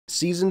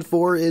Season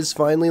 4 is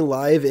finally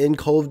live in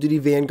Call of Duty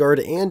Vanguard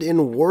and in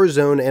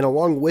Warzone, and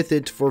along with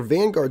it, for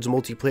Vanguard's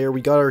multiplayer, we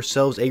got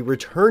ourselves a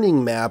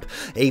returning map,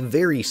 a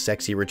very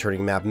sexy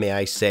returning map, may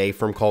I say,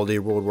 from Call of Duty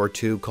World War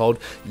II called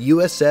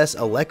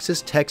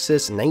USS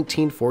Texas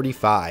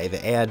 1945,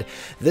 and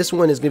this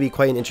one is going to be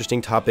quite an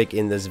interesting topic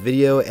in this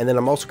video, and then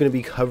I'm also going to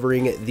be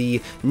covering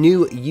the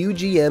new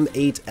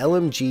UMG-8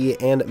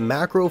 LMG and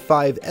Macro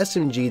 5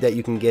 SMG that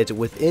you can get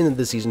within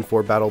the Season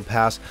 4 Battle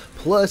Pass,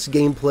 plus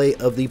gameplay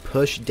of the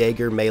push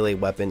Dagger melee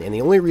weapon. And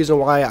the only reason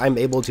why I'm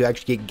able to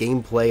actually get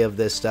gameplay of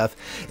this stuff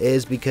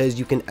is because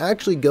you can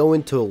actually go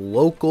into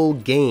local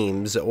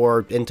games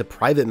or into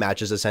private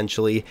matches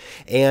essentially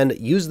and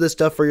use this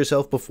stuff for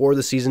yourself before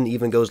the season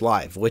even goes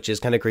live, which is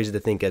kind of crazy to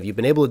think of. You've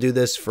been able to do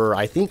this for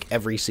I think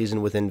every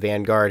season within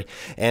Vanguard,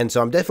 and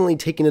so I'm definitely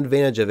taking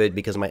advantage of it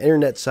because my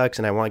internet sucks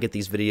and I want to get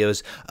these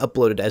videos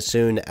uploaded as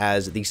soon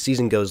as the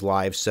season goes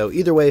live. So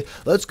either way,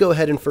 let's go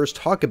ahead and first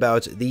talk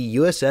about the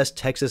USS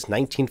Texas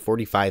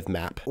 1945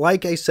 map.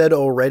 Like I said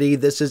already,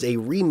 this is a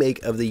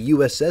remake of the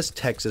USS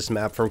Texas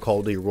map from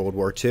Call of Duty World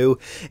War II,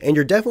 and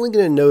you're definitely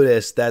going to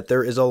notice that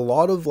there is a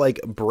lot of like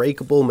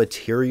breakable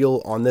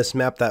material on this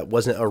map that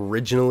wasn't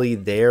originally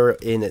there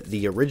in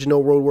the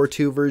original World War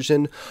II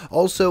version.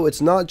 Also,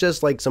 it's not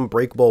just like some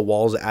breakable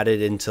walls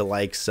added into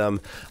like some,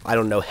 I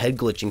don't know, head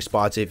glitching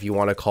spots if you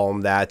want to call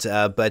them that,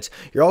 but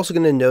you're also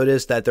going to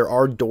notice that there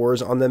are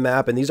doors on the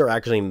map, and these are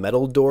actually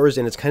metal doors,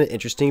 and it's kind of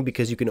interesting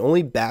because you can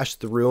only bash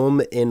through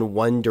them in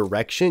one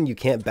direction. You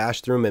can't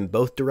bash through them in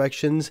both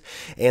directions,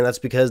 and that's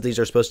because these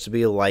are supposed to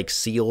be like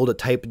sealed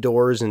type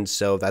doors, and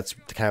so that's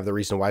kind of the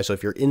reason why. So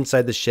if you're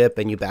inside the ship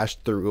and you bash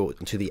through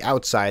to the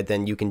outside,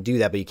 then you can do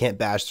that, but you can't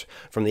bash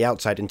from the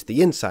outside into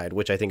the inside,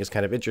 which I think is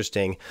kind of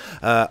interesting.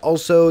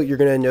 Also, you're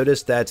going to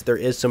notice that there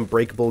is some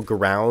breakable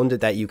ground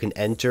that you can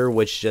enter,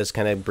 which just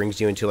kind of brings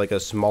you into like a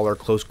smaller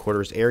close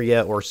quarters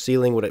area or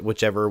ceiling,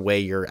 whichever way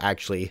you're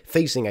actually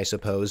facing, I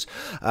suppose.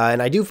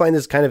 And I do find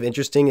this kind of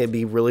interesting. It'd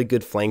be really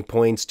good flank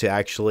points to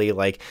actually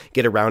like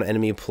get around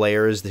enemy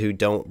players who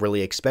don't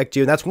really expect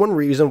you. And that's one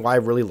reason why I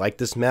really like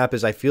this map,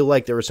 is I feel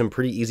like there were some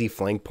pretty easy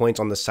flank points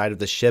on the side of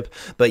the ship,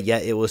 but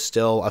yet it was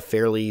still a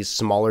fairly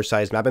smaller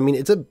sized map. I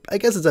mean, I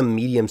guess it's a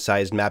medium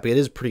sized map. It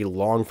is pretty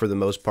long for the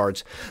most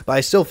part, but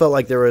I still felt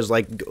like there was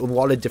like a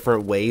lot of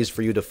different ways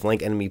for you to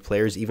flank enemy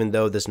players, even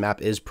though this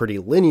map is pretty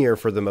linear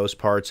for the most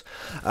part.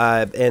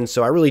 And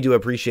so I really do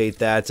appreciate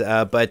that.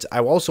 But I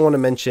also want to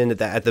mention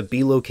that at the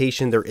B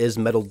location, there is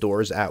metal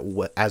doors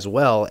as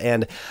well.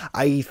 And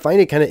I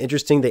find it kind of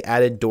interesting they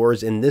added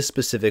doors in this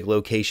specific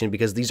location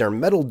because these are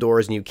metal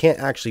doors and you can't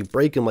actually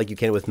break them like you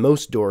can with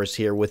most doors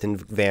here within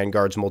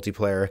Vanguard's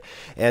multiplayer.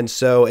 And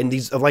so, and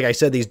these, like I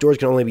said, these doors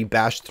can only be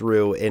bashed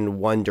through in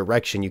one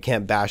direction. You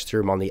can't bash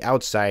through them on the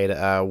outside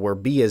where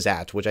B is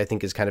at, which I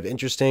think is kind of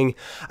interesting.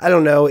 I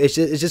don't know, it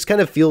just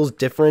kind of feels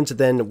different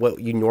than what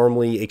you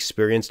normally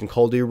experienced in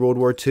Call of Duty World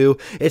War II.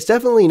 It's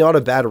definitely not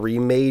a bad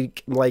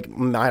remake, like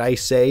might I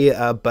say,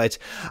 but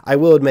I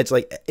will admit,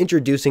 like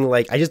introducing,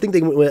 like I just think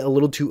they went a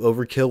little too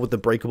overkill with the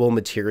breakable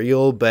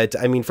material. But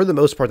I mean, for the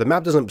most part, the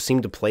map doesn't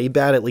seem to play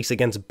bad, at least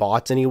against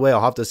bots anyway.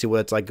 I'll have to see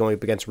what it's like going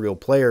up against real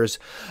players,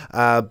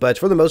 but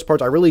for the most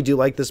part, I really do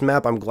like this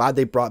map. I'm glad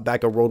they brought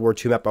back a World War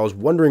II map. I was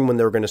wondering when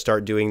they were going to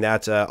start doing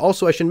that.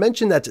 Also, I should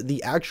mention that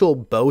the actual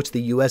boat,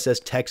 the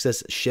USS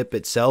Texas ship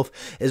itself,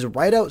 is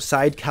right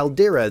outside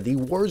Caldera, the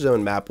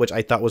Warzone map, which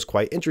I thought was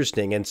quite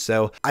interesting. And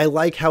so I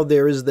like how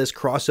there is this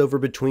crossover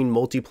between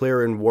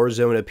multiplayer and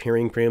Warzone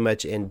appearing pretty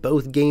much in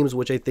both games,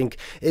 which I think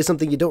is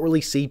something you don't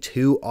really see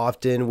too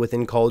often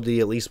within Call of Duty,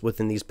 at least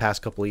within these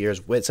past couple of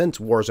years since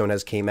Warzone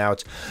has came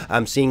out.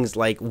 I'm seeing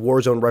like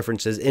Warzone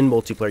references in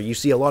multiplayer. You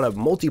see a lot of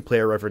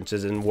multiplayer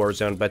references in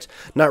Warzone, but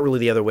not really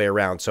the other way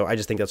around. So I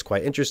just think that's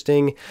quite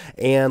interesting.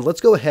 And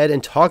let's go ahead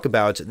and talk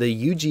about the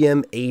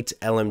UMG-8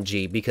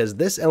 LMG, because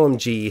this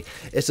LMG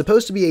is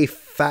supposed to be a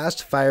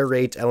fast fire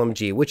rate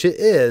LMG, which it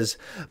is,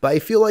 but I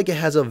feel like it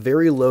has a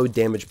very low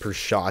damage per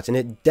shot, and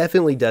it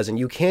definitely doesn't.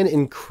 You can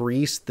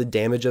increase the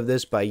damage of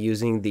this by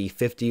using the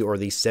 50 or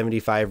the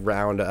 75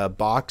 round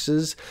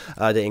boxes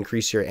to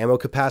increase your ammo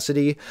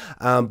capacity,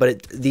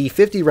 but the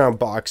 50 round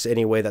box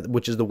anyway,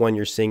 which is the one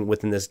you're seeing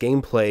within this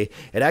gameplay,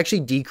 it actually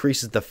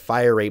decreases the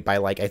fire rate by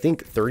like I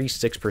think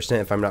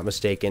 36% if I'm not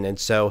mistaken. And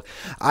so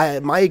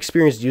my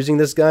experience using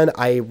this gun,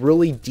 I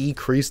really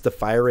decreased the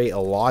fire rate a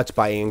lot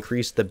by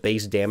increased the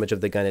base damage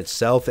of the gun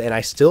itself, and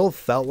I still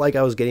felt like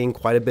I was getting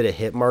quite a bit of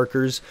hit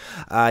markers.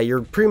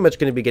 You're pretty much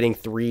going to be getting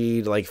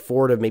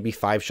 4 to maybe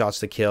 5 shots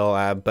to kill,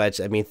 but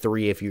I mean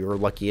 3 if you're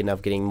lucky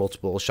enough getting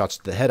multiple shots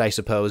to the head, I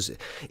suppose.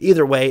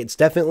 Either way, it's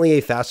definitely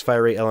a fast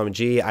fire rate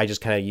LMG. I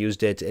just kind of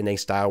used it in a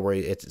style where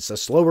it's a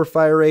slower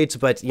fire rate,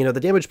 but you know, the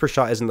damage per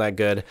shot isn't that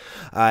good,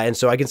 and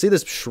so I can see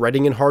this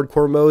shredding in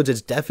hardcore modes.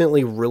 It's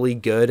definitely really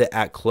good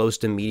at close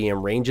to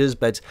medium ranges,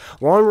 but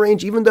long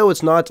range, even though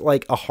it's not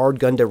like a hard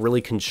gun to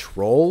really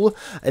control,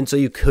 and so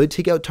you could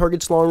take out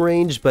targets long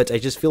range, but I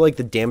just feel like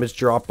the damage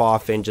drop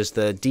off and just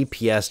the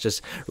DPS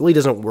just really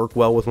doesn't work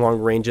well with long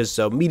ranges.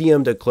 So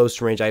medium to close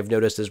range, I've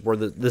noticed, is where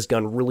this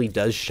gun really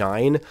does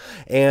shine.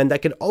 And and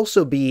that could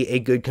also be a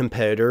good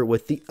competitor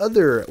with the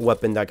other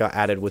weapon that got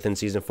added within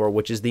Season 4,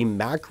 which is the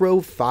Macro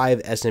 5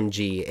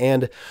 SMG.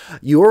 And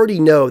you already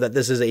know that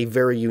this is a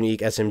very unique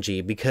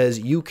SMG because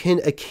you can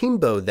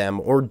akimbo them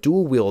or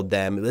dual wield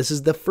them. This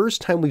is the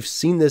first time we've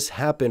seen this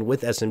happen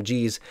with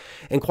SMGs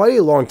in quite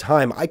a long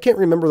time. I can't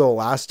remember the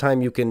last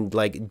time you can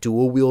like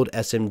dual wield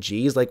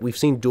SMGs. Like, we've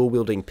seen dual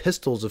wielding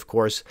pistols, of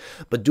course,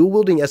 but dual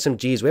wielding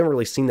SMGs, we haven't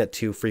really seen that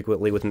too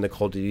frequently within the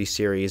Call of Duty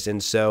series.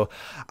 And so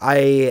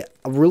I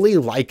really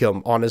like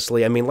them,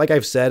 honestly. I mean, like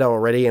I've said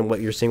already, and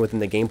what you're seeing within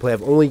the gameplay,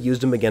 I've only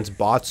used them against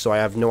bots, so I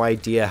have no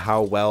idea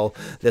how well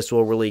this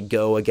will really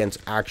go against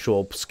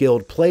actual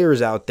skilled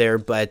players out there.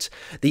 But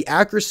the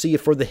accuracy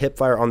for the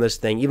hipfire on this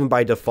thing, even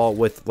by default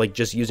with like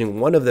just using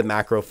one of the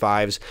Macro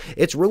 5s,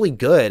 it's really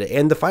good.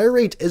 And the fire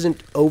rate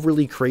isn't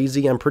overly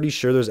crazy. I'm pretty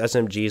sure there's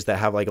SMGs that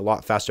have like a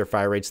lot faster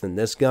fire rates than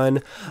this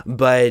gun,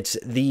 but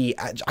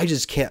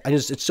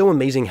it's so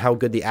amazing how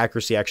good the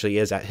accuracy actually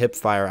is at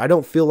hipfire. I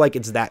don't feel like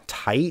it's that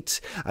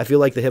tight. I feel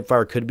like the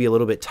hipfire could be a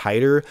little bit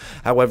tighter.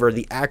 However,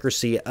 the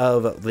accuracy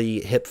of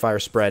the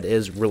hipfire spread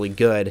is really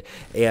good,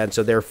 and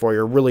so therefore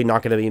you're really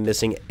not going to be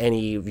missing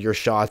any of your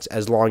shots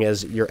as long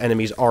as your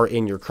enemies are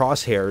in your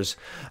crosshairs.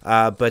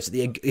 But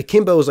the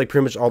akimbo is like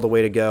pretty much all the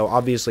way to go.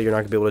 Obviously, you're not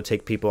going to be able to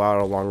take people out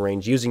at a long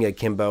range using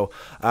akimbo,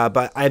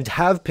 but I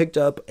have picked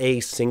up a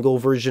single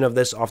version of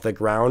this off the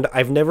ground.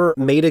 I've never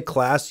made a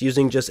class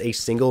using just a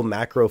single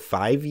Macro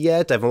 5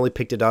 yet. I've only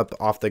picked it up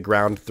off the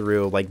ground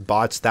through like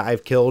bots that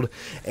I've killed,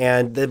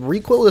 and the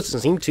recoil doesn't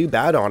seem too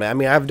bad on it. I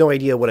mean, I have no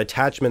idea what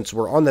attachments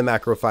were on the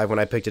Macro 5 when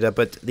I picked it up,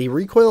 but the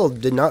recoil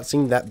did not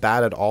seem that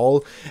bad at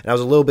all, and I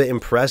was a little bit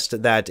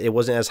impressed that it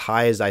wasn't as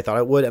high as I thought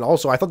it would. And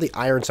also, I thought the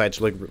iron sights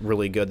looked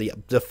really good. The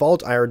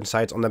default iron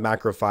sights on the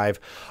Macro 5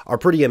 are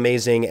pretty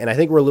amazing, and I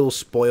think we're a little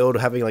spoiled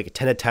having like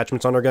 10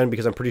 attachments on our gun,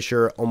 because I'm pretty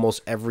sure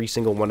almost every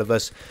single one of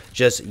us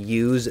just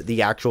use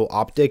the actual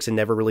optics and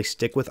never really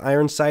stick with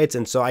iron sights.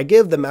 And so I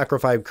give the Macro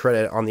 5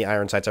 credit on the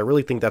iron sights. I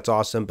really think that's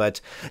awesome,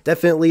 but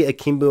definitely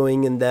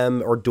akimboing in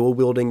them or dual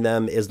wielding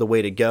them is the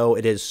way to go.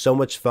 It is so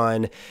much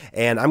fun,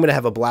 and I'm gonna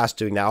have a blast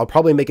doing that. I'll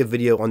probably make a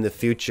video on the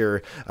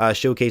future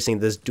showcasing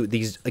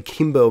these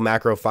akimbo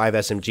Macro 5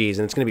 SMGs,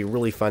 and it's gonna be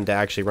really fun to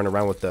actually run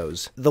around with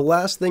those. The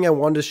last thing I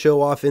wanted to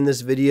show off in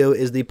this video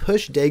is the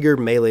push Dagger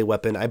melee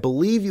weapon. I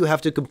believe you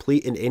have to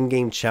complete an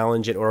in-game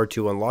challenge in order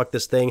to unlock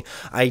this thing.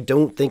 I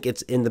don't think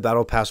it's in the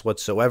battle pass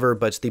whatsoever,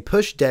 but the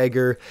push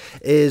Dagger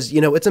is,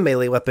 you know, it's a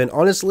melee weapon.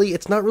 Honestly,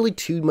 it's not really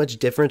too much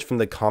different from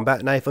the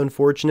combat knife,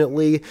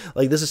 unfortunately.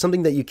 Like, this is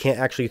something that you can't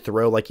actually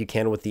throw like you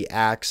can with the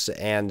axe,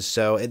 and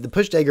so the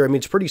push Dagger, I mean,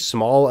 it's pretty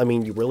small. I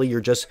mean,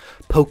 you're just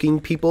poking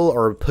people,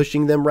 or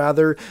pushing them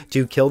rather,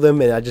 to kill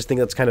them, and I just think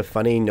that's kind of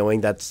funny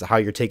knowing that's how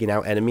you're taking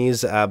out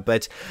enemies,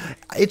 but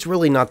it's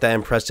really not that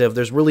impressive.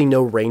 There's really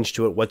no range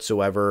to it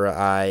whatsoever.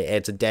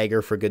 It's a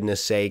dagger, for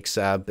goodness sakes,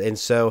 and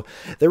so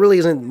there really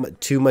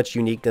isn't too much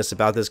uniqueness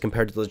about this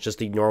compared to just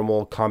the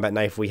normal combat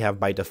knife we have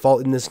by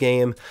default in this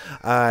game.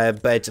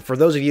 But for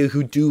those of you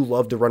who do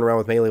love to run around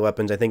with melee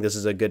weapons, I think this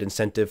is a good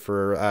incentive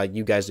for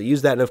you guys to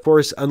use that, and of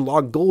course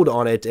unlock gold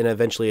on it and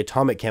eventually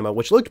atomic camo,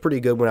 which looked pretty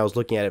good when I was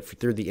looking at it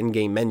through the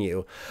in-game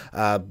menu.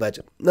 But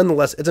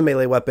nonetheless, it's a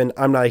melee weapon.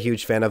 I'm not a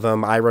huge fan of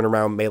them. I run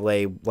around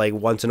melee like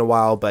once in a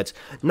while, but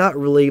not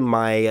really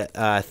my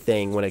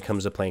thing when it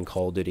comes to playing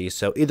Call of Duty.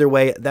 So either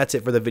way, that's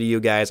it for the video,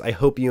 guys. I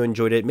hope you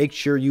enjoyed it. Make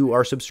sure you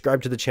are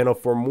subscribed to the channel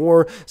for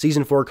more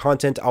Season 4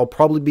 content. I'll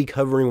probably be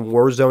covering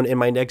Warzone in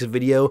my next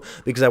video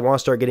because I want to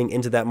start getting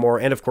into that more.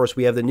 And of course,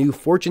 we have the new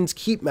Fortune's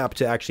Keep map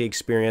to actually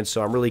experience,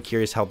 so I'm really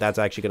curious how that's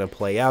actually going to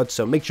play out.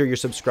 So make sure you're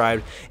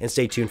subscribed and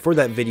stay tuned for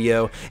that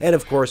video. And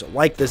of course,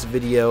 like this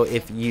video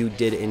if you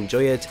did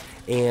enjoy it,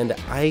 and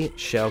I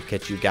shall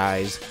catch you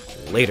guys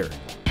later.